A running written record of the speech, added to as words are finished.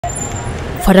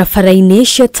Barabara-ini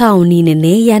cia tauni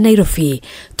nene ya Nairobi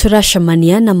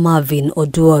turacemania na Marvin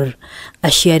Odour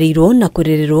aciarirwo na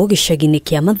kurererwo gicagi-ini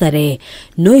kia Mathare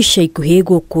no ica ikuhi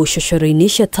guku cocoro-ini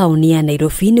cia tauni ya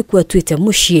Nairobi ni kuatuite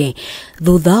mucii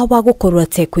thutha wa gukorwo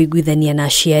atekuiguithania na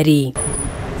aciari.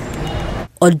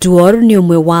 Odour ni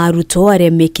umwe wa arutwo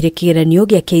aria mekire kigeranio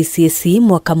gia KCSE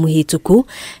mwaka muhituku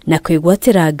na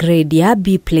kuigwatira grade ya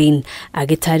B plane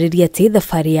agitariria ati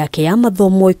thabari yake ya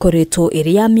mathomo ikoretwo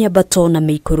iri ya miambato na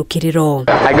meikurukiriro.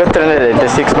 I got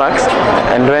 386 marks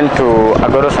and went to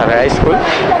High School,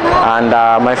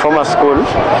 and my former school,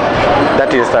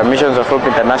 that is the Missions of Hope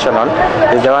International,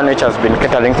 is the one which has been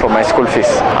catering for my school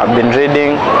fees. I've been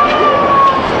reading,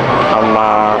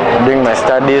 I'm doing my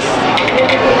studies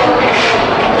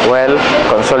well,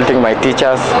 consulting my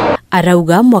teachers.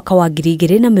 Arauga mwaka wa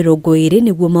 2020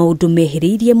 niguo maundu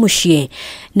mehiriirie mucii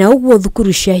na uguo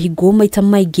thukuru cia hingo maita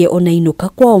maingi ona inuka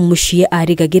kwa mucii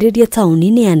arigagiriria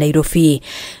tauni-ini ya Nairobi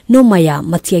no maya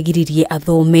matiagiririe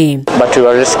athome. But we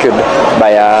were rescued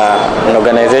by an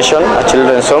organization, a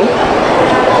children's home,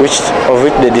 which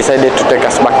they decided to take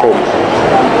us back home.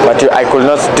 But I could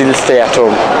not still stay at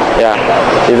home.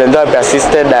 Yeah, even though I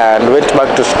persisted and went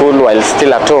back to school while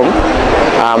still at home,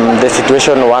 the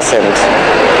situation worsened.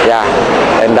 Yeah,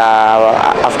 and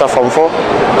after Form 4,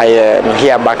 I am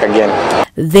here back again.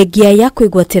 Thegia ya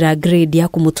kuigwatira grade ya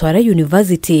kumutwara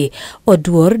university,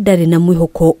 Odour ndari na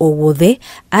mwihoko o wothe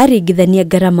aringithania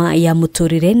garama ya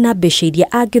muturire na mbeca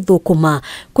iria angithukuma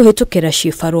kuhitukira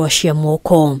cibarua cia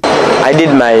mwoko. I did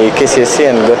my KCSE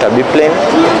and got a B plane,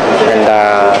 and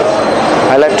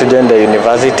I like to join the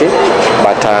university,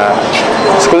 but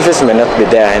school fees may not be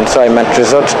there, and so I might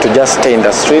resort to just stay in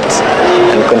the streets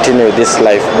and continue this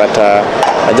life. But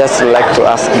I just like to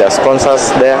ask the sponsors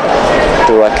there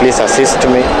to at least assist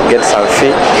me, get some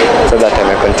fee, so that I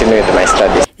may continue with my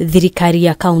studies. Thirikari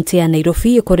ya kaunti ya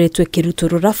Nairobi ikoretwe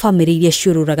kiruturura family iria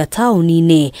ciururaga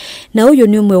tauni-ini na uyu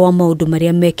ni umwe wa maundu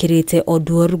maria mekirite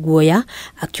Odour guoya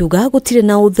akiuga gutire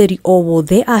na utheri o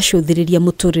wothe acuthiriria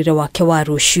muturire wake wa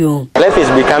rucio. Life is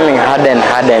becoming harder and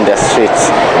harder in the streets.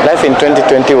 Life in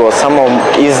 2020 was somehow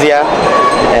easier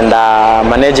and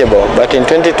manageable, but in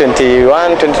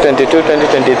 2021, 2022,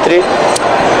 2023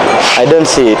 I don't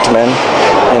see it, man.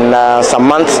 In some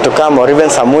months to come or even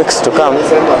some weeks to come,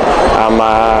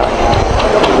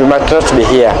 we might not be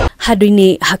here.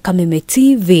 Hadwini Hakameme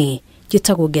TV,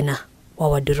 Gitagogena wa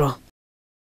Waduro.